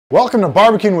Welcome to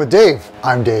Barbecuing with Dave.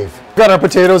 I'm Dave. We've got our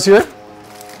potatoes here,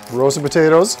 roasted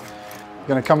potatoes.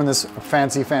 Gonna come in this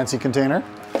fancy container.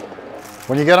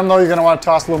 When you get them though, you're gonna want to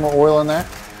toss a little more oil in there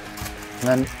and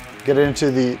then get it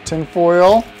into the tin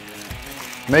foil.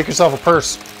 Make yourself a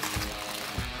purse.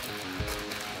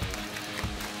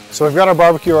 So we've got our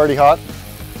barbecue already hot,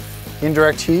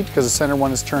 indirect heat because the center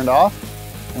one is turned off.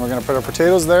 And we're gonna put our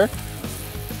potatoes there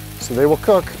so they will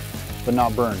cook but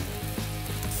not burn.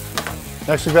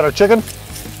 Next we've got our chicken.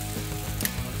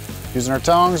 Using our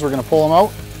tongs, we're gonna pull them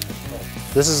out.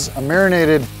 This is a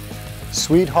marinated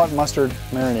sweet hot mustard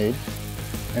marinade,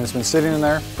 and it's been sitting in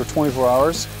there for 24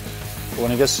 hours. But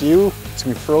when it gets to you, it's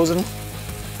gonna be frozen.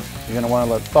 You're gonna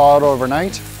wanna let it thaw out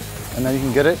overnight, and then you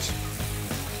can get it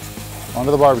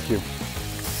onto the barbecue.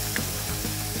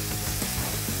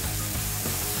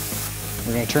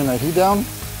 We're gonna turn that heat down,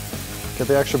 get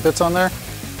the extra bits on there,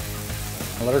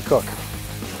 and let her cook.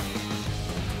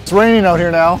 It's raining out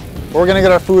here now. We're gonna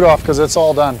get our food off because it's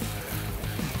all done.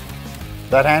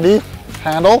 That handy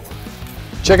handle.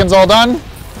 Chicken's all done.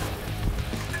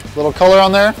 Little color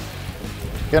on there.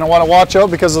 You're gonna wanna watch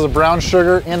out because of the brown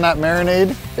sugar in that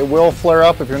marinade. It will flare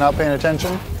up if you're not paying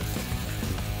attention.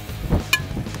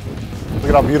 Look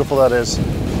at how beautiful that is.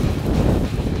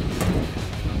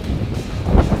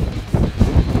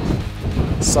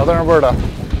 Southern Alberta.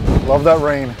 Love that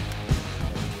rain.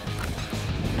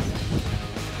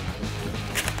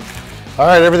 All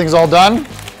right, everything's all done.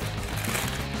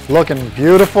 Looking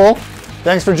beautiful.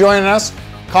 Thanks for joining us.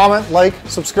 Comment, like,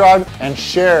 subscribe, and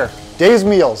share Dave's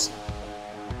Meals.